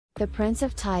The Prince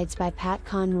of Tides by Pat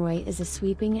Conroy is a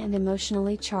sweeping and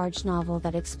emotionally charged novel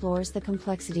that explores the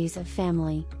complexities of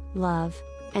family, love,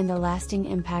 and the lasting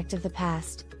impact of the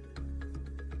past.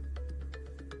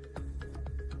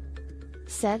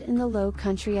 Set in the Low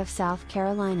Country of South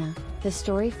Carolina, the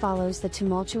story follows the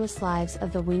tumultuous lives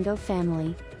of the Wingo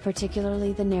family,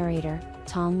 particularly the narrator,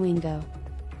 Tom Wingo.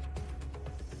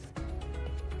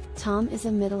 Tom is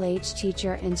a middle-aged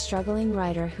teacher and struggling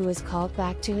writer who is called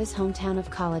back to his hometown of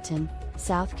Colleton,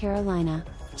 South Carolina,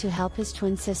 to help his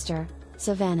twin sister,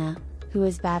 Savannah, who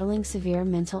is battling severe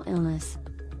mental illness.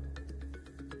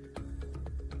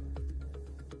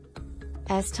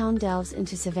 As Tom delves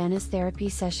into Savannah's therapy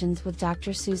sessions with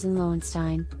Dr. Susan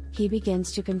Lowenstein, he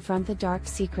begins to confront the dark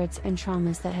secrets and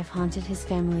traumas that have haunted his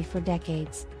family for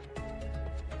decades.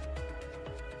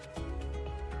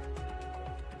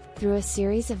 Through a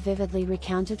series of vividly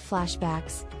recounted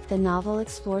flashbacks, the novel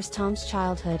explores Tom's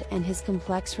childhood and his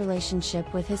complex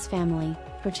relationship with his family,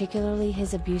 particularly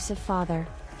his abusive father,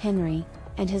 Henry,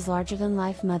 and his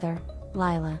larger-than-life mother,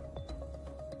 Lila.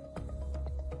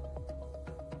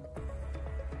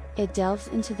 It delves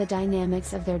into the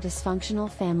dynamics of their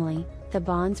dysfunctional family, the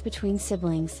bonds between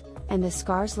siblings, and the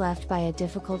scars left by a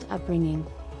difficult upbringing.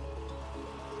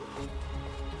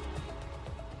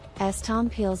 As Tom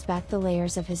peels back the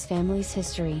layers of his family's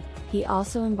history, he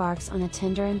also embarks on a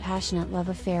tender and passionate love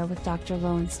affair with Dr.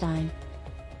 Lowenstein.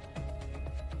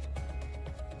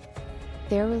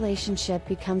 Their relationship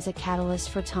becomes a catalyst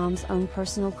for Tom's own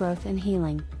personal growth and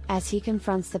healing, as he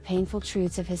confronts the painful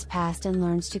truths of his past and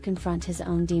learns to confront his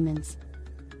own demons.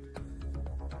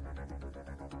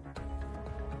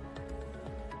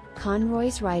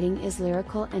 Conroy's writing is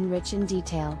lyrical and rich in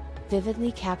detail,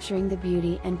 vividly capturing the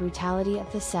beauty and brutality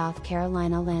of the South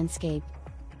Carolina landscape.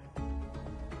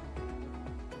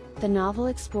 The novel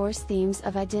explores themes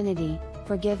of identity,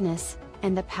 forgiveness,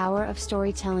 and the power of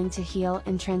storytelling to heal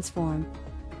and transform.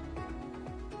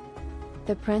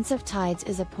 The Prince of Tides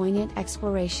is a poignant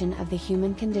exploration of the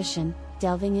human condition,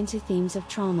 delving into themes of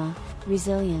trauma,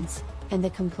 resilience, and the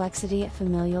complexity of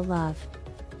familial love.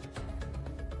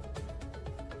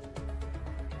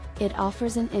 It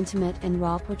offers an intimate and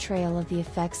raw portrayal of the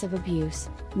effects of abuse,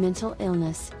 mental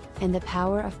illness, and the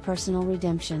power of personal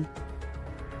redemption.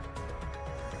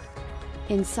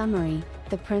 In summary,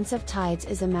 The Prince of Tides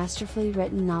is a masterfully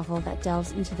written novel that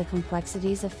delves into the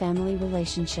complexities of family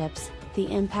relationships,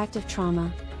 the impact of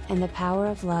trauma, and the power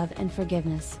of love and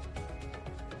forgiveness.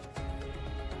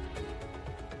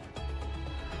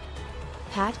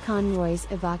 Pat Conroy's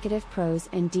evocative prose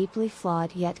and deeply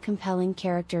flawed yet compelling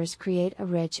characters create a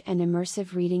rich and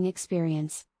immersive reading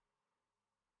experience.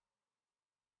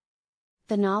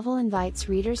 The novel invites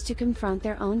readers to confront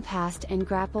their own past and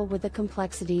grapple with the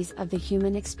complexities of the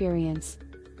human experience.